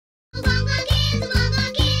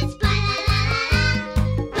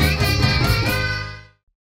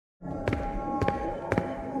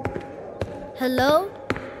Hello?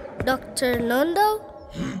 Dr. Nondo?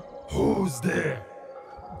 Who's there?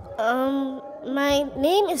 My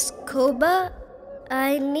name is Koba.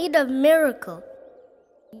 I need a miracle.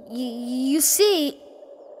 You see,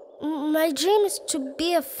 my dream is to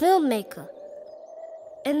be a filmmaker.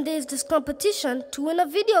 And there's this competition to win a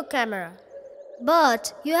video camera.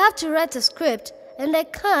 But you have to write a script, and I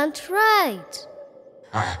can't write.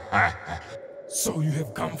 So you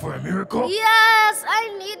have come for a miracle? Yes,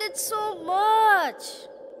 I need it so much.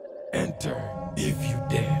 Enter if you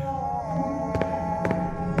dare.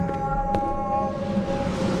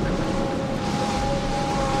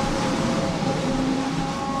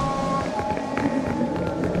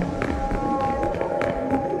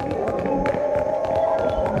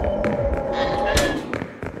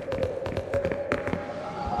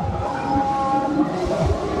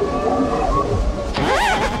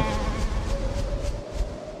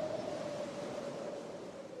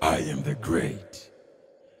 I am the great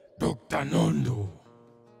Dr. Nondo.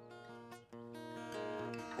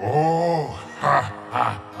 Oh, ha,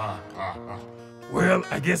 ha, ha, ha, ha. Well,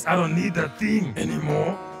 I guess I don't need that thing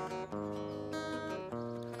anymore.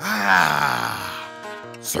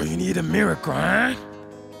 So you need a miracle, huh?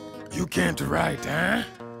 You can't write, huh?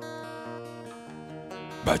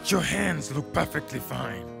 But your hands look perfectly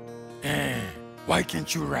fine. Why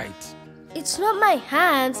can't you write? It's not my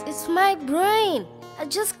hands, it's my brain. I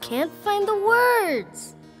just can't find the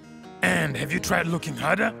words. And have you tried looking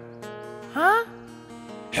harder? Huh?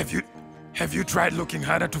 Have you tried looking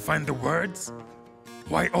harder to find the words?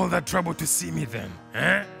 Why all that trouble to see me then,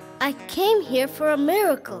 eh? I came here for a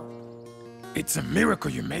miracle. It's a miracle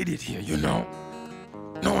you made it here, you know?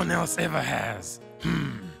 No one else ever has.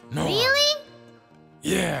 No. Really?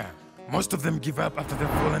 Yeah, most of them give up after they've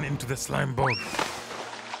fallen into the slime bog.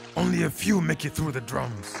 Only a few make it through the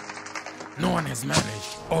drums. No one has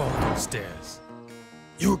managed all those stairs.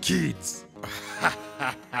 You kids are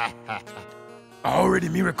already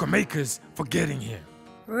miracle makers for getting here.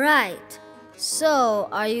 Right. So,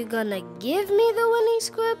 are you gonna give me the winning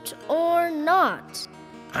script or not?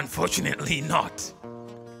 Unfortunately not.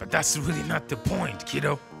 But that's really not the point,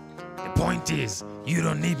 kiddo. The point is, you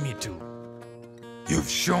don't need me to. You've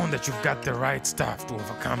shown that you've got the right stuff to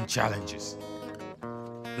overcome challenges.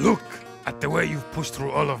 Look at the way you've pushed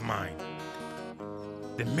through all of mine.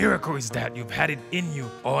 The miracle is that you've had it in you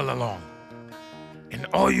all along. And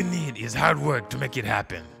all you need is hard work to make it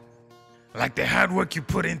happen. Like the hard work you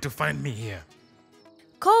put in to find me here.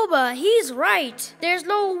 Koba, he's right. There's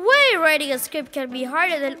no way writing a script can be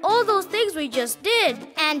harder than all those things we just did.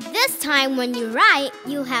 And this time when you write,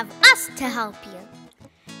 you have us to help you.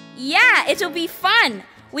 Yeah, it'll be fun.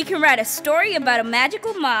 We can write a story about a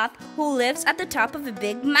magical moth who lives at the top of a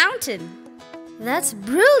big mountain. That's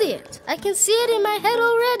brilliant. I can see it in my head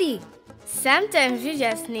already. Sometimes you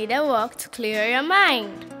just need a walk to clear your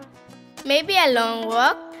mind. Maybe a long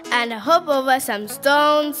walk and a hop over some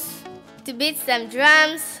stones, to beat some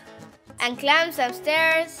drums and climb some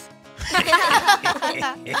stairs.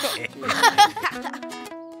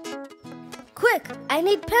 Quick, I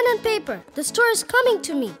need pen and paper. The story's coming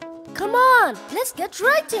to me. Come on, let's get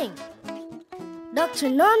writing. Dr.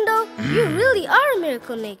 Nondo, you really are a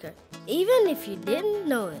miracle maker, even if you didn't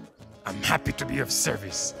know it. I'm happy to be of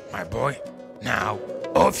service, my boy. Now,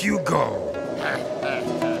 off you go.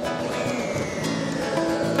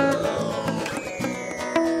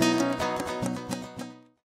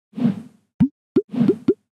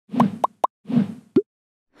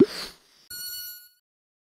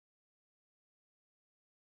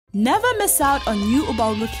 Never miss out on new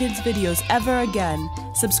Ubongo Kids videos ever again.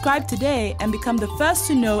 Subscribe today and become the first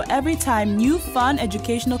to know every time new fun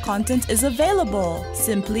educational content is available.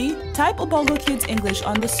 Simply type Ubongo Kids English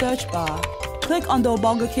on the search bar. Click on the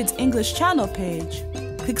Ubongo Kids English channel page.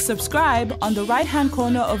 Click subscribe on the right-hand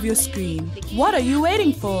corner of your screen. What are you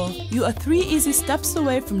waiting for? You are 3 easy steps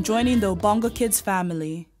away from joining the Ubongo Kids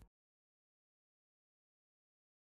family.